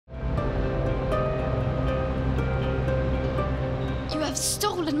have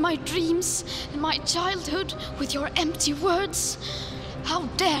stolen my dreams and my childhood with your empty words. How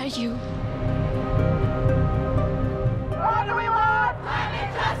dare you? What do we want?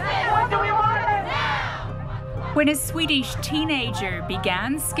 Climate justice! What do we want now? When a Swedish teenager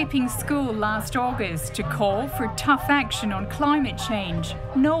began skipping school last August to call for tough action on climate change,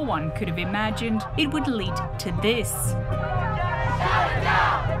 no one could have imagined it would lead to this. Shut it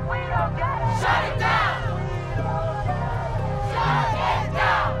down! If we don't get it, shut it down! Shut it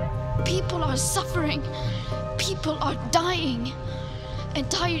down! People are suffering. People are dying.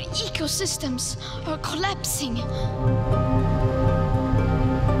 Entire ecosystems are collapsing.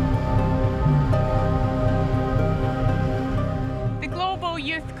 The global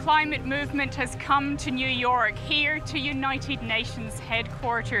youth climate movement has come to New York, here to United Nations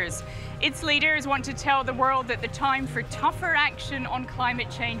headquarters. Its leaders want to tell the world that the time for tougher action on climate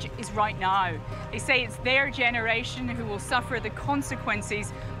change is right now. They say it's their generation who will suffer the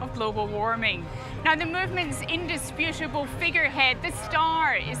consequences of global warming. Now, the movement's indisputable figurehead, the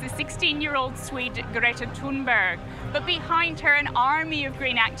star, is the 16-year-old Swede Greta Thunberg. But behind her, an army of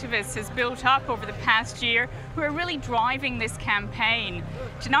green activists has built up over the past year who are really driving this campaign.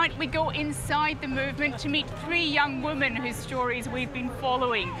 Tonight, we go inside the movement to meet 3 young women whose stories we've been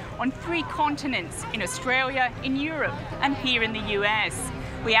following on 3 continents, in Australia, in Europe, and here in the US.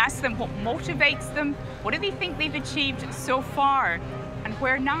 We ask them what motivates them, what do they think they've achieved so far, and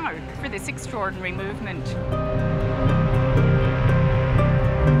where now for this extraordinary movement.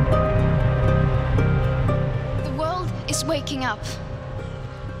 The world is waking up,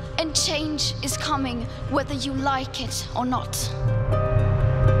 and change is coming whether you like it or not.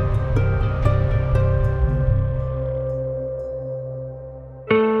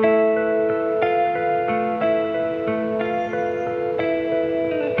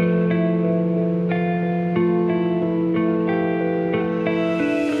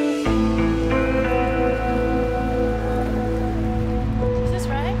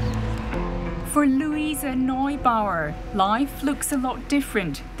 For Louisa Neubauer, life looks a lot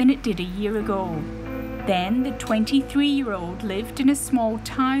different than it did a year ago. Then the 23-year-old lived in a small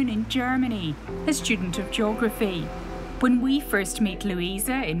town in Germany, a student of geography. When we first meet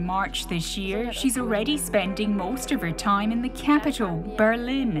Louisa in March this year, she's already spending most of her time in the capital,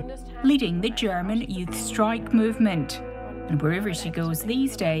 Berlin, leading the German youth strike movement. And wherever she goes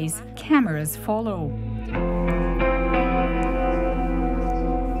these days, cameras follow.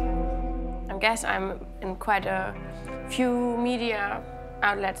 I guess I'm in quite a few media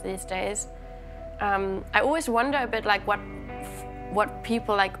outlets these days. I always wonder a bit like what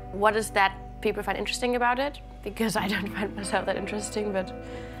people like, what is that people find interesting about it? Because I don't find myself that interesting, but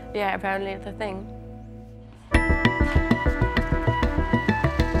yeah, apparently it's a thing.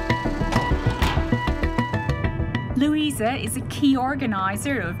 Louisa is a key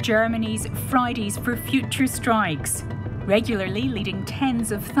organiser of Germany's Fridays for Future strikes, regularly leading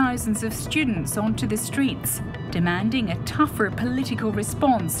tens of thousands of students onto the streets, demanding a tougher political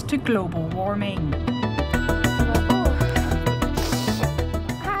response to global warming.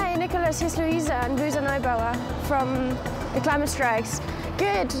 Hi, Nicholas, here's Louisa and Louisa Neubauer from the climate strikes.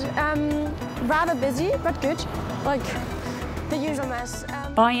 Good, rather busy, but good, like the usual mess.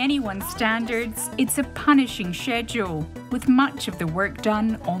 By anyone's standards, it's a punishing schedule, with much of the work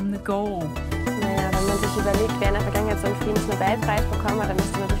done on the go. Wenn man sich überlegt, wer in der Vergangenheit so einen Friedensnobelpreis bekommen hat, dann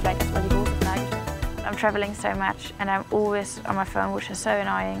müsste man sich vielleicht erstmal die große Frage stellen. I'm traveling so much and I'm always on my phone, which is so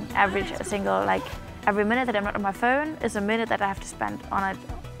annoying. Every minute that I'm not on my phone is a minute that I have to spend on it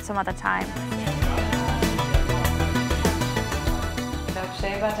some other time. Ich glaube,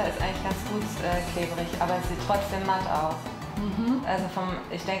 Shea Butter ist eigentlich ganz gut klebrig, aber es sieht trotzdem matt aus. Also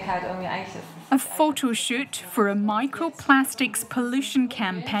ich denke halt irgendwie eigentlich ist es... A photo shoot for a microplastics pollution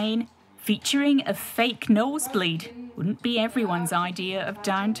campaign featuring a fake nosebleed wouldn't be everyone's idea of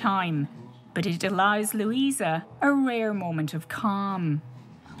downtime, but it allows Louisa a rare moment of calm.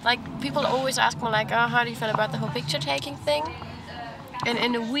 Like, people always ask me, like, oh, how do you feel about the whole picture-taking thing? And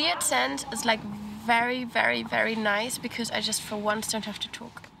in a weird sense, it's like very, very, very nice because I just for once don't have to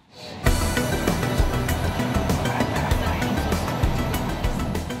talk.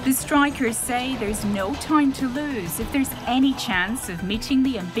 The strikers say there's no time to lose if there's any chance of meeting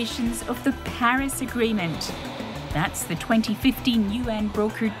the ambitions of the Paris Agreement. That's the 2015 UN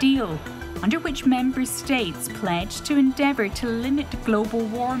brokered deal, under which member states pledged to endeavour to limit global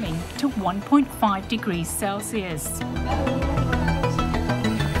warming to 1.5 degrees Celsius.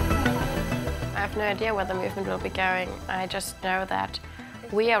 I have no idea where the movement will be going. I just know that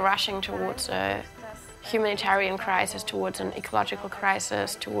we are rushing towards a humanitarian crisis, towards an ecological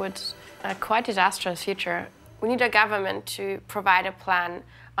crisis, towards a quite disastrous future We need a government to provide a plan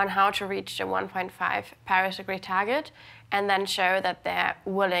on how to reach the 1.5 Paris Agreement target and then show that they're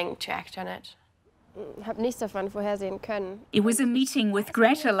willing to act on it. It was a meeting with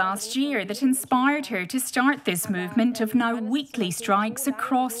Greta last year that inspired her to start this movement of now weekly strikes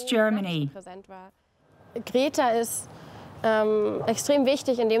across Germany. Greta ist extrem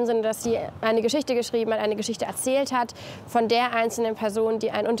wichtig in dem Sinne, dass sie eine Geschichte geschrieben hat, eine Geschichte erzählt hat von der einzelnen Person,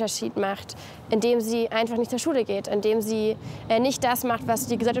 die einen Unterschied macht, indem sie einfach nicht zur Schule geht, indem sie nicht das macht, was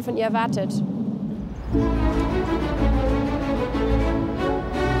die Gesellschaft von ihr erwartet.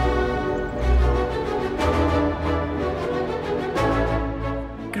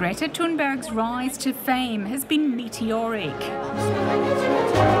 Greta Thunberg's rise to fame has been meteoric.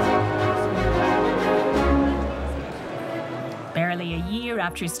 Barely a year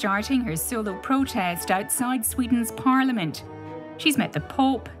after starting her solo protest outside Sweden's parliament, she's met the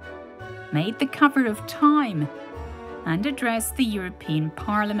Pope, made the cover of Time, and addressed the European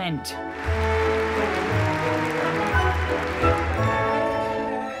Parliament.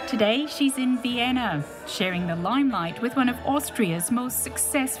 Today, she's in Vienna, sharing the limelight with one of Austria's most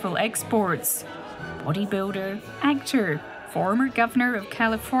successful exports. Bodybuilder, actor, former governor of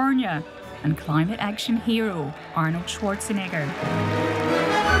California, and climate action hero, Arnold Schwarzenegger.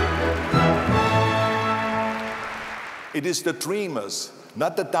 It is the dreamers,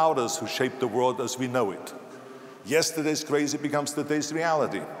 not the doubters, who shape the world as we know it. Yesterday's crazy becomes today's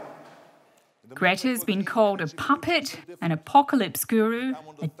reality. Greta's been called a puppet, an apocalypse guru,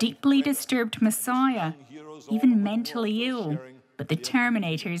 a deeply disturbed messiah, even mentally ill, but the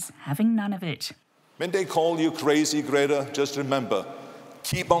Terminators having none of it. When they call you crazy, Greta, just remember,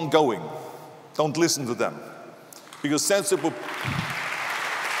 keep on going. Don't listen to them. Because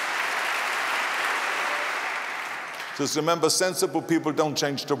just remember, sensible people don't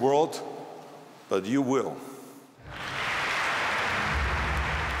change the world, but you will.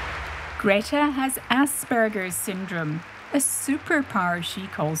 Greta has Asperger's syndrome, a superpower she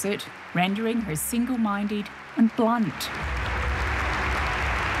calls it, rendering her single-minded and blunt.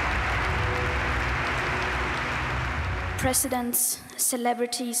 Presidents,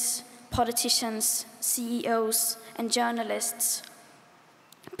 celebrities, politicians, CEOs, and journalists.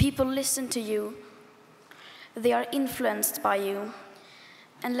 People listen to you. They are influenced by you.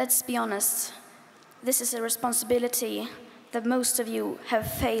 And let's be honest, this is a responsibility that most of you have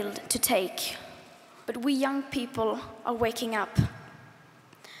failed to take. But we young people are waking up.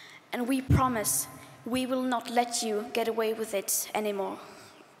 And we promise we will not let you get away with it anymore.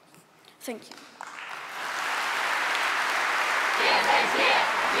 Thank you.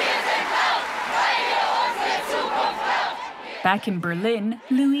 Back in Berlin,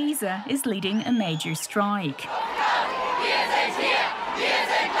 Luisa is leading a major strike.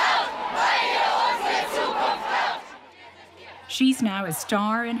 She's now a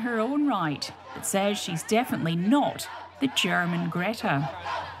star in her own right, but says she's definitely not the German Greta.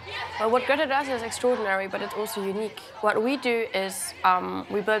 Well, what Greta does is extraordinary, but it's also unique. What we do is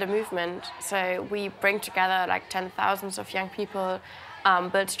we build a movement. So we bring together like 10,000s of young people,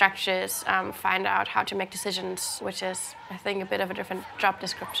 build structures, find out how to make decisions, which is, I think, a bit of a different job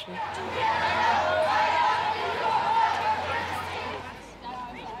description.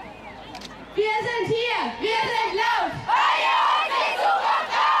 Wir sind hier, wir sind laut, weil ihr uns die Zukunft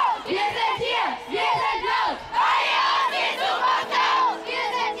klaut. Wir sind hier, wir sind laut, weil ihr uns die Zukunft klaut. Wir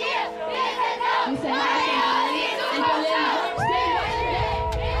sind hier, wir sind laut, weil ihr uns die Zukunft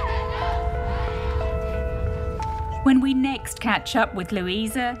klaut. When we next catch up with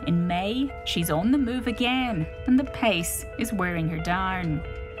Luisa in May, she's on the move again, and the pace is wearing her down.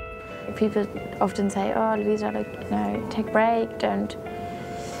 People often say, "Oh, Luisa, like, you know, take a break, don't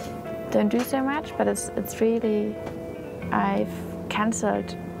do so much," but it's really, I've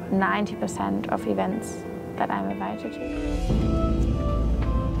cancelled 90% of events that I'm invited to.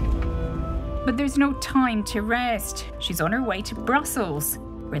 But there's no time to rest. She's on her way to Brussels,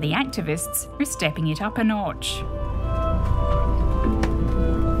 where the activists are stepping it up a notch.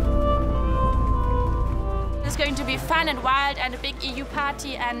 It's going to be fun and wild and a big EU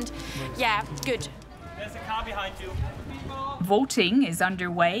party and yeah, good. There's a car behind you. Voting is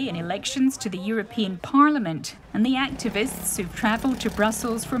underway in elections to the European Parliament, and the activists who've travelled to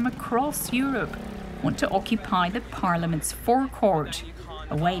Brussels from across Europe want to occupy the Parliament's forecourt.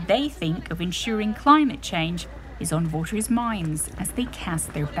 A way they think of ensuring climate change is on voters' minds as they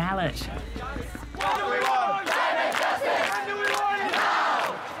cast their ballot. What do we want? Climate justice! When do we want it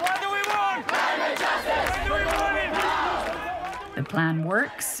now? What do we want? Climate justice! When do we want it now? The plan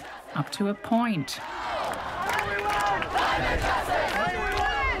works up to a point.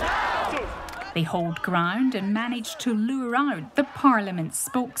 They hold ground and manage to lure out the Parliament's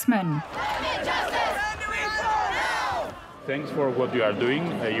spokesman. Thanks for what you are doing.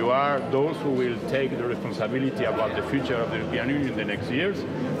 You are those who will take the responsibility about the future of the European Union in the next years.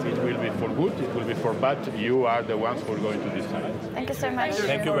 It will be for good, it will be for bad. You are the ones who are going to decide. Thank you so much.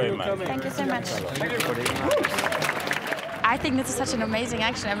 Thank you very much. Thank you so much. I think this is such an amazing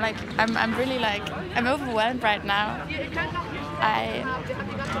action. I'm really I'm overwhelmed right now.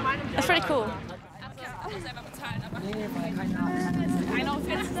 It's pretty cool.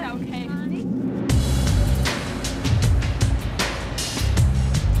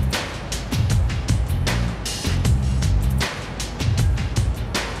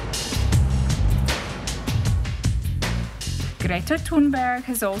 Greta Thunberg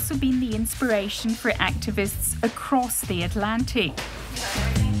has also been the inspiration for activists across the Atlantic.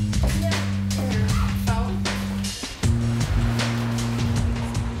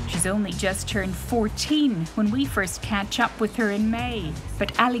 She's only just turned 14 when we first catch up with her in May,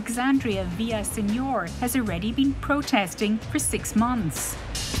 but Alexandria Villaseñor has already been protesting for 6 months.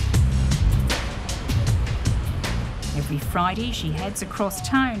 Every Friday she heads across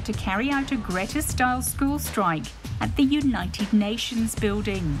town to carry out a Greta-style school strike at the United Nations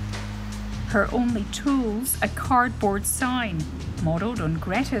building. Her only tools, a cardboard sign, modelled on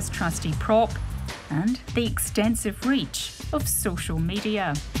Greta's trusty prop, and the extensive reach of social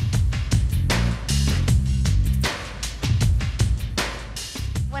media.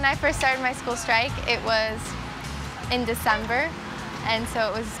 When I first started my school strike, it was in December, and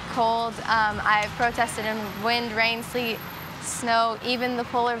so it was cold. I protested in wind, rain, sleet, snow, even the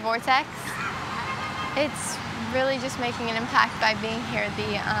polar vortex. It's really just making an impact by being here.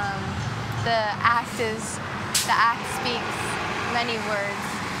 The act speaks many words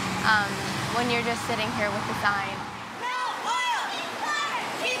when you're just sitting here with the sign. No oil!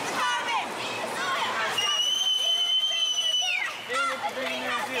 Keep the carbon!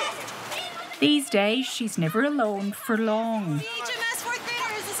 These days, she's never alone for long. HMS Fort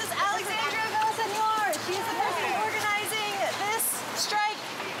Theaters, this is Alexandria Villaseñor. She's the person organizing this strike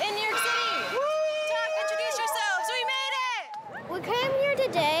in New York City. Introduce yourselves. We made it! We came here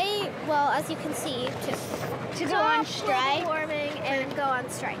today, well, as you can see, to go on strike, warming, and go on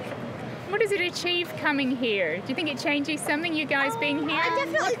strike. What does it achieve coming here? Do you think it changes something, you guys being here? I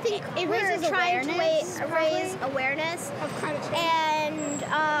definitely think it raises trying to raise awareness of climate change.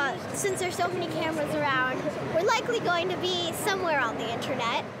 And since there's so many cameras around, we're likely going to be somewhere on the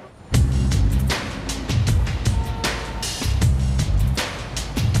internet.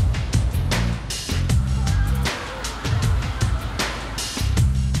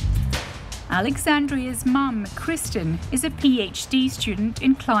 Alexandria's mum, Kristen, is a PhD student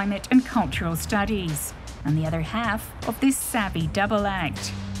in climate and cultural studies, and the other half of this savvy double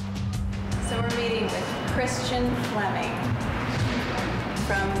act. So we're meeting with Christian Fleming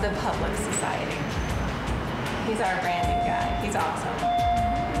from the Public Society. He's our branding guy. He's awesome.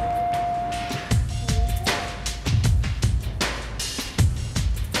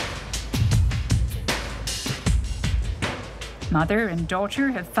 Mother and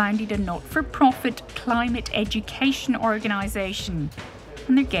daughter have founded a not-for-profit climate education organisation,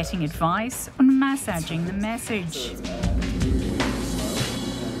 and they're getting advice on massaging the message.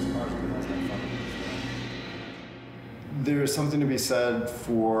 There's something to be said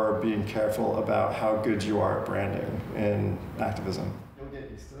for being careful about how good you are at branding in activism.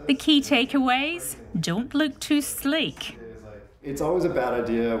 The key takeaways: don't look too sleek. It's always a bad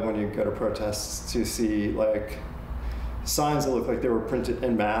idea when you go to protests to see signs that look like they were printed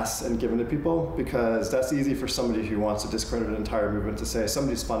en masse and given to people, because that's easy for somebody who wants to discredit an entire movement to say,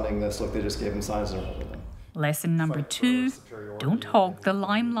 somebody's funding this, look, they just gave them signs and are holding them. Lesson number 2, don't hog the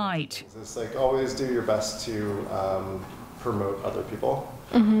limelight. It's always do your best to promote other people.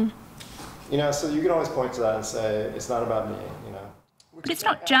 Mm-hmm. So you can always point to that and say, it's not about me, But it's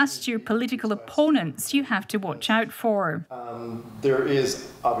not just your political opponents you have to watch out for. There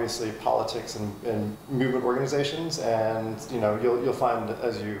is obviously politics and movement organizations, and you'll find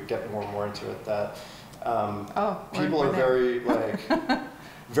as you get more and more into it that people are very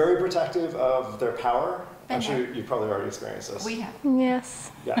very protective of their power. I'm sure you've probably already experienced this. We have.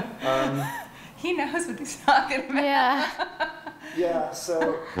 Yes. Yeah. He knows what he's talking about. Yeah. Yeah.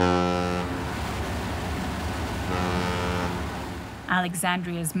 So.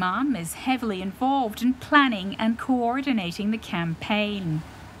 Alexandria's mum is heavily involved in planning and coordinating the campaign.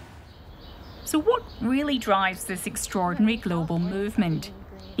 So what really drives this extraordinary global movement?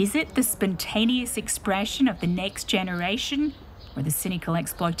 Is it the spontaneous expression of the next generation, or the cynical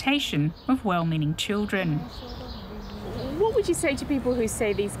exploitation of well-meaning children? What would you say to people who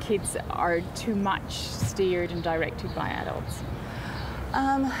say these kids are too much steered and directed by adults?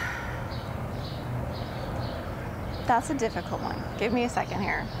 That's a difficult one. Give me a second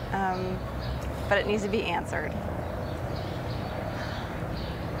here. But it needs to be answered.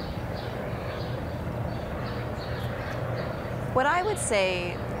 What I would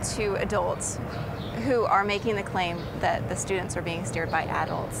say to adults who are making the claim that the students are being steered by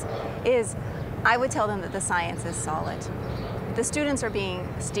adults is I would tell them that the science is solid. The students are being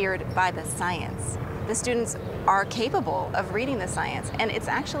steered by the science. The students are capable of reading the science, and it's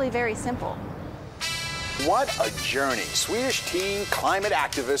actually very simple. What a journey. Swedish teen climate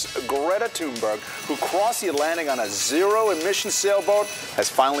activist Greta Thunberg, who crossed the Atlantic on a zero-emission sailboat, has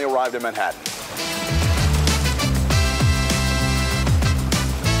finally arrived in Manhattan.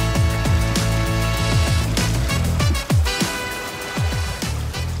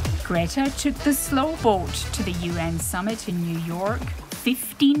 Greta took the slow boat to the UN summit in New York,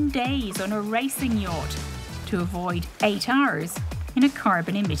 15 days on a racing yacht to avoid 8 hours in a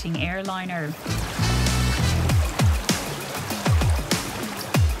carbon-emitting airliner.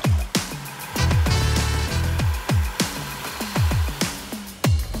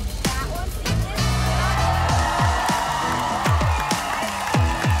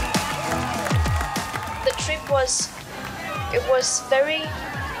 The trip was very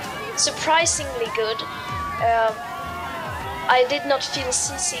surprisingly good. I did not feel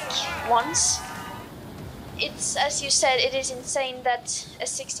seasick once. It's, as you said, it is insane that a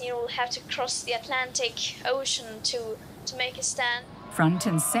 16-year-old have to cross the Atlantic Ocean to make a stand. Front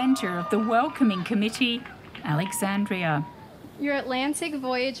and centre of the welcoming committee, Alexandria. Your Atlantic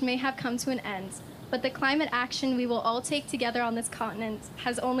voyage may have come to an end, but the climate action we will all take together on this continent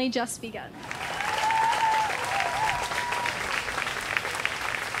has only just begun.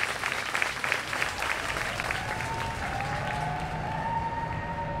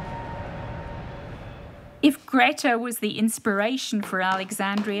 If Greta was the inspiration for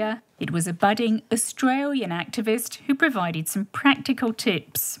Alexandria, it was a budding Australian activist who provided some practical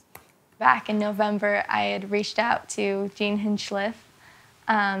tips. Back in November, I had reached out to Jean Hinchliffe,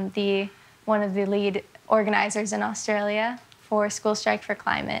 one of the lead organizers in Australia for School Strike for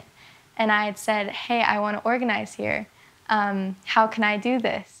Climate. And I had said, hey, I want to organize here. How can I do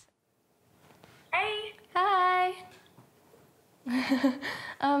this? Hey. Hi.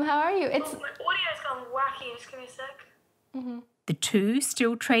 How are you? My audio's gone wacky. Just give me a sec. The two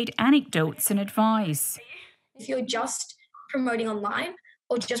still trade anecdotes and advice. If you're just promoting online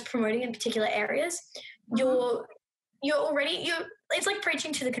or just promoting in particular areas, you're it's like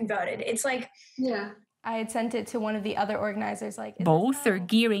preaching to the converted. It's like, yeah. I had sent it to one of the other organizers. Both are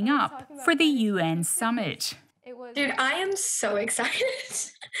gearing up for the UN summit. Dude, I am so excited.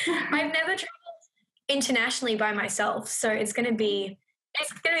 I've never traveled internationally by myself, so it's gonna be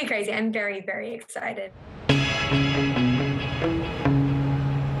crazy. I'm very, very excited.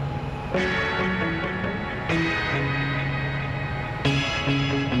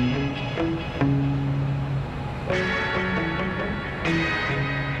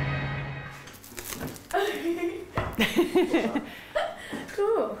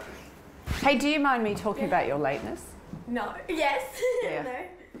 Cool. Hey, do you mind me talking about your lateness? No. Yes. Yeah. No.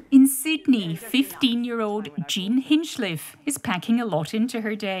 In Sydney, 15-year-old Jean Hinchliffe is packing a lot into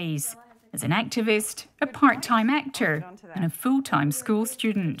her days. As an activist, a part-time actor, and a full-time school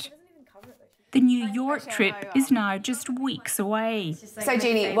student. The New York trip is now just weeks away. So,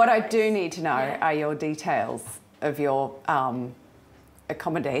 Jeannie, what I do need to know are your details of your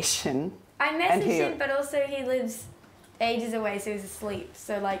accommodation. I messaged him, but also he lives ages away, so he's asleep.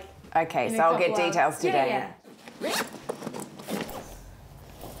 So, like... Okay, so I'll get details today. Yeah.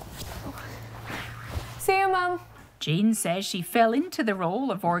 See you, Mum. Jean says she fell into the role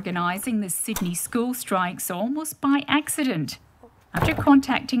of organising the Sydney school strikes almost by accident, after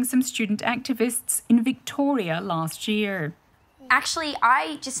contacting some student activists in Victoria last year. Actually,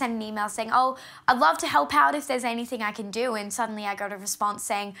 I just sent an email saying, oh, I'd love to help out if there's anything I can do. And suddenly I got a response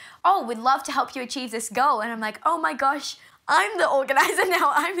saying, oh, we'd love to help you achieve this goal. And I'm like, oh my gosh, I'm the organizer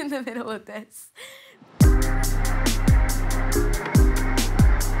now. I'm in the middle of this.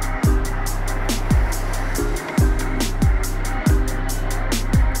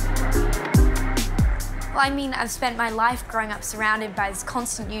 Well, I mean, I've spent my life growing up surrounded by this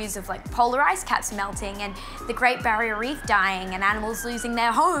constant news of like polar ice caps melting and the Great Barrier Reef dying and animals losing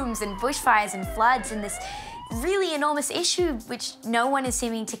their homes and bushfires and floods and this really enormous issue which no one is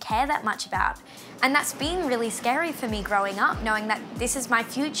seeming to care that much about. And that's been really scary for me growing up, knowing that this is my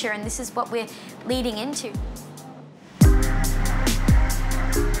future and this is what we're leading into.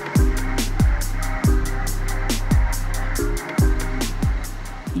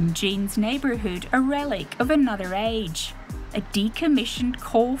 In Jean's neighbourhood, a relic of another age. A decommissioned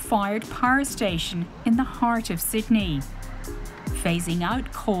coal-fired power station in the heart of Sydney. Phasing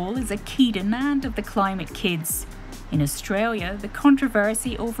out coal is a key demand of the climate kids. In Australia, the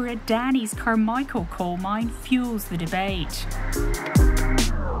controversy over a Danny's Carmichael coal mine fuels the debate.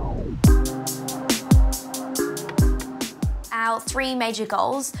 Our three major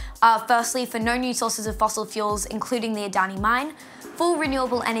goals are firstly for no new sources of fossil fuels, including the Adani mine, full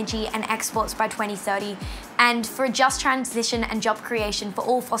renewable energy and exports by 2030, and for a just transition and job creation for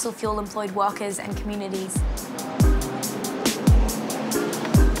all fossil fuel employed workers and communities.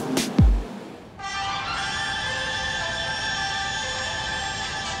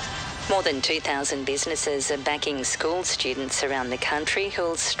 More than 2,000 businesses are backing school students around the country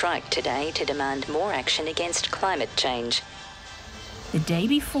who'll strike today to demand more action against climate change. The day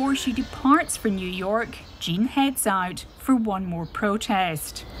before she departs for New York, Jean heads out for one more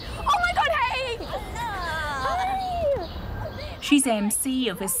protest. Oh my God, hey! She's MC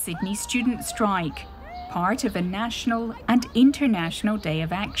of a Sydney student strike, part of a national and international day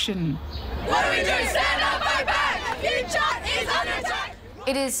of action. What do we do? Stand up, fight back! The future is under attack!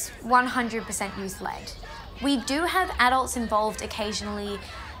 It is 100% youth-led. We do have adults involved occasionally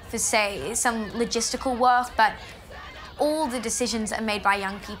for, say, some logistical work, but all the decisions are made by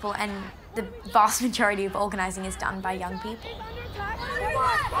young people, and the vast majority of organising is done by young people.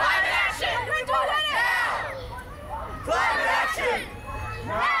 Climate action! Now! Climate action!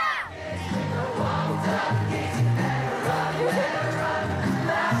 Now!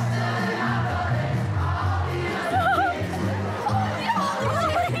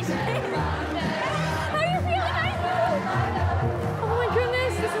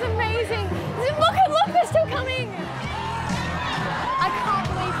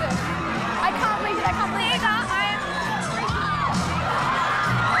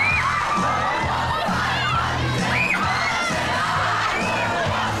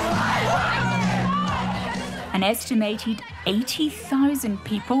 An estimated 80,000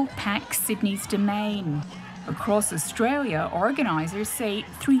 people pack Sydney's Domain. Across Australia, organisers say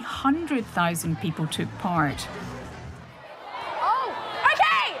 300,000 people took part. Oh,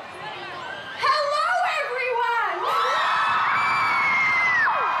 okay! Hello, everyone!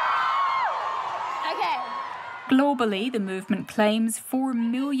 Okay. Globally, the movement claims 4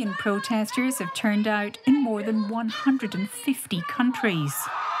 million protesters have turned out in more than 150 countries.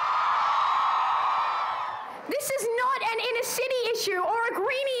 This is not an inner city issue or a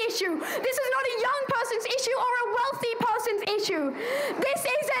greenie issue. This is not a young person's issue or a wealthy person's issue. This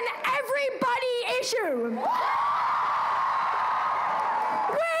is an everybody issue.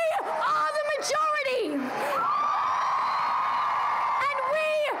 We are the majority. And we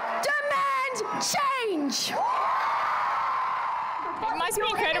demand change. It must be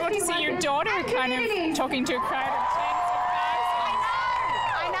incredible to see your daughter kind of talking to a crowd of 10.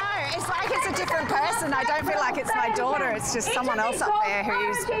 It's like it's a different person. I don't feel like it's my daughter. It's just someone else up there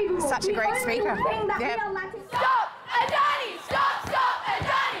who's such a great speaker. Yeah. Stop Adani! Stop! Stop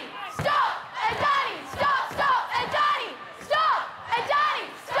Adani! Stop Adani! Stop! Stop Adani! Stop Adani!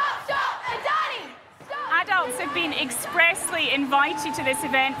 Stop! Stop Adani! Adults have been expressly invited to this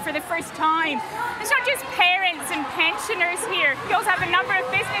event for the first time. It's not just parents and pensioners here. We also have a number of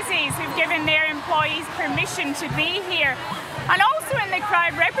businesses who've given their employees permission to be here. And also in the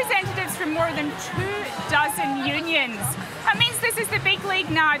crowd, representatives from more than 24 unions. That means this is the big league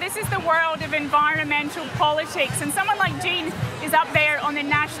now. This is the world of environmental politics. And someone like Jean is up there on the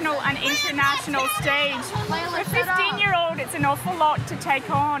national and international stage. For a 15-year-old, it's an awful lot to take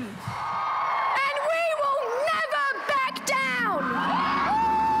on. And we will never back down!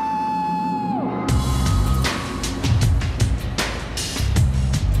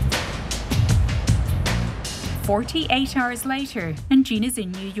 48 hours later, and Jean is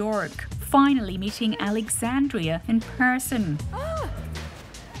in New York, finally meeting Alexandria in person. Oh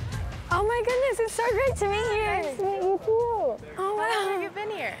my goodness, it's so great to meet you. Nice to meet you too. Oh, wow. How long have you been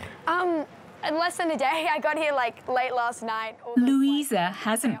here? Less than a day. I got here like late last night. Louisa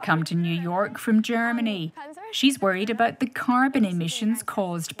hasn't come to New York from Germany. She's worried about the carbon emissions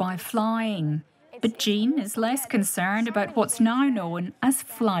caused by flying. But Jean is less concerned about what's now known as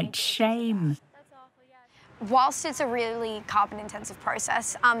flight shame. Whilst it's a really carbon-intensive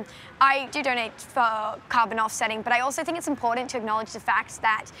process, I do donate for carbon offsetting, but I also think it's important to acknowledge the fact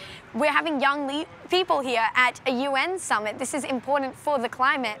that we're having young people here at a UN summit. This is important for the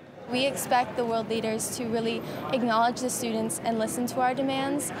climate. We expect the world leaders to really acknowledge the students and listen to our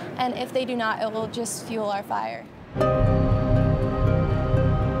demands, and if they do not, it will just fuel our fire.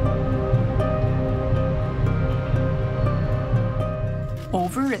 Over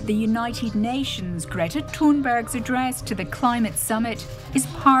Over at the United Nations, Greta Thunberg's address to the climate summit is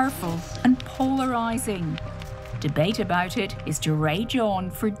powerful and polarising. Debate about it is to rage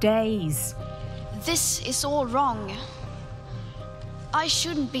on for days. This is all wrong. I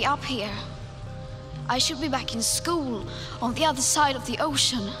shouldn't be up here. I should be back in school on the other side of the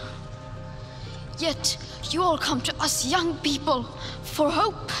ocean. Yet you all come to us young people for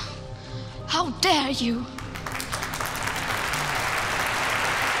hope. How dare you?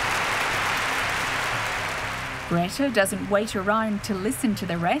 Greta doesn't wait around to listen to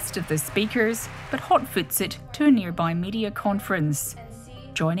the rest of the speakers, but hotfoots it to a nearby media conference,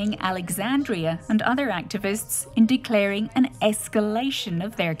 joining Alexandria and other activists in declaring an escalation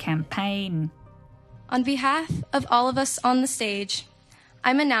of their campaign. On behalf of all of us on the stage,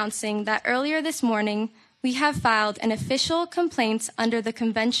 I'm announcing that earlier this morning, we have filed an official complaint under the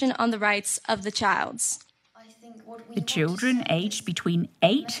Convention on the Rights of the Child. The children aged between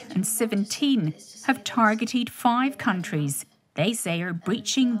 8 and 17 have targeted 5 countries they say are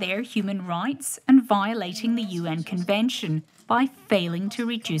breaching their human rights and violating the UN Convention by failing to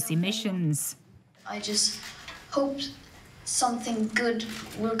reduce emissions. I just hope something good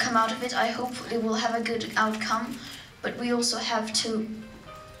will come out of it. I hope it will have a good outcome, but we also have to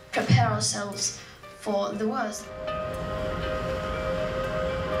prepare ourselves for the worst.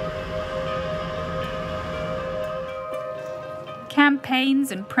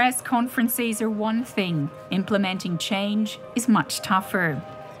 Campaigns and press conferences are one thing. Implementing change is much tougher.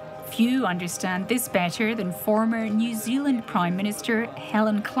 Few understand this better than former New Zealand Prime Minister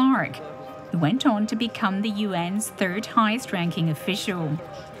Helen Clark, who went on to become the UN's 3rd highest ranking official.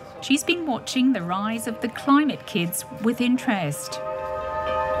 She's been watching the rise of the climate kids with interest.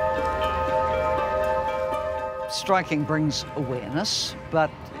 Striking brings awareness, but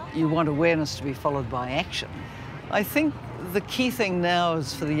you want awareness to be followed by action. I think the key thing now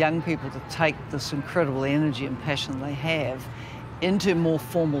is for the young people to take this incredible energy and passion they have into more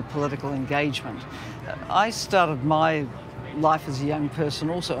formal political engagement. I started my life as a young person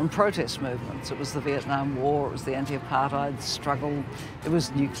also in protest movements. It was the Vietnam War, it was the anti-apartheid struggle, it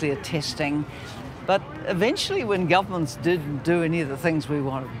was nuclear testing. But eventually when governments didn't do any of the things we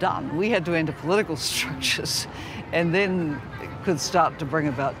wanted done, we had to enter political structures and then could start to bring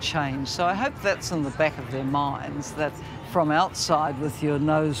about change. So I hope that's in the back of their minds, that from outside with your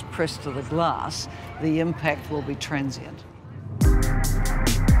nose pressed to the glass, the impact will be transient.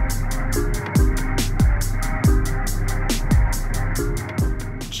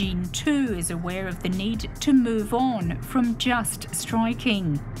 Jean too is aware of the need to move on from just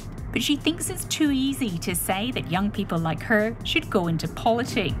striking. But she thinks it's too easy to say that young people like her should go into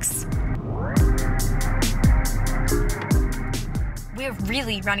politics. We're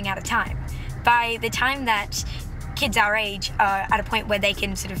really running out of time. By the time that kids our age are at a point where they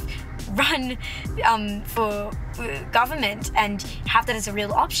can sort of run for government and have that as a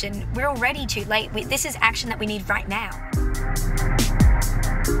real option, we're already too late. This is action that we need right now.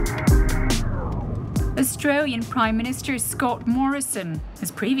 Australian Prime Minister Scott Morrison has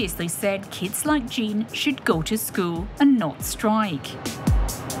previously said kids like Jean should go to school and not strike.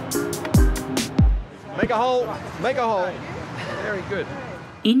 Make a hole, make a hole. Very good.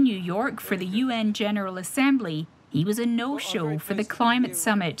 In New York for the UN General Assembly, he was a no-show for the climate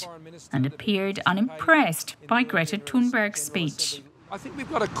summit and appeared unimpressed by Greta Thunberg's speech. I think we've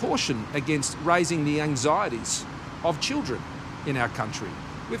got to caution against raising the anxieties of children in our country.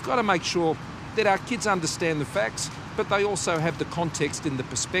 We've got to make sure that our kids understand the facts, but they also have the context and the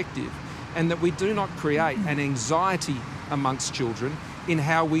perspective, and that we do not create an anxiety amongst children in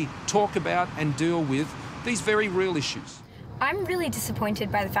how we talk about and deal with these very real issues. I'm really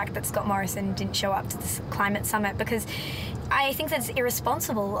disappointed by the fact that Scott Morrison didn't show up to this climate summit, because I think that's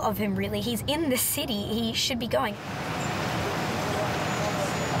irresponsible of him, really. He's in the city, he should be going.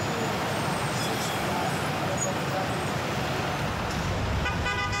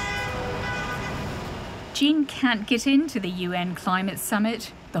 Jean can't get into the UN climate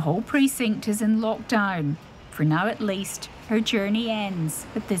summit. The whole precinct is in lockdown. For now at least, her journey ends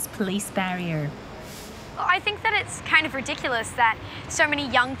at this police barrier. I think that it's kind of ridiculous that so many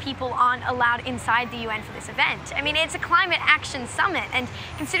young people aren't allowed inside the UN for this event. I mean, it's a climate action summit, and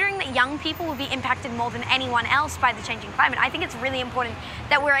considering that young people will be impacted more than anyone else by the changing climate, I think it's really important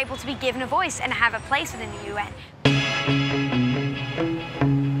that we're able to be given a voice and have a place within the UN.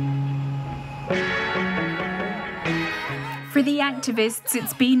 For the activists,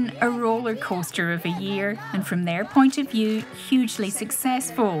 it's been a roller coaster of a year, and from their point of view, hugely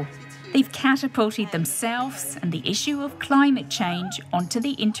successful. They've catapulted themselves and the issue of climate change onto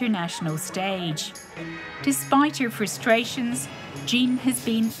the international stage. Despite her frustrations, Jean has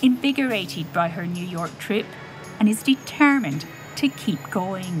been invigorated by her New York trip and is determined to keep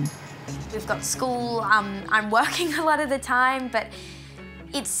going. We've got school, I'm working a lot of the time, but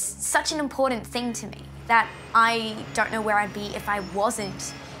it's such an important thing to me that I don't know where I'd be if I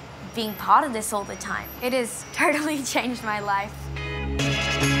wasn't being part of this all the time. It has totally changed my life.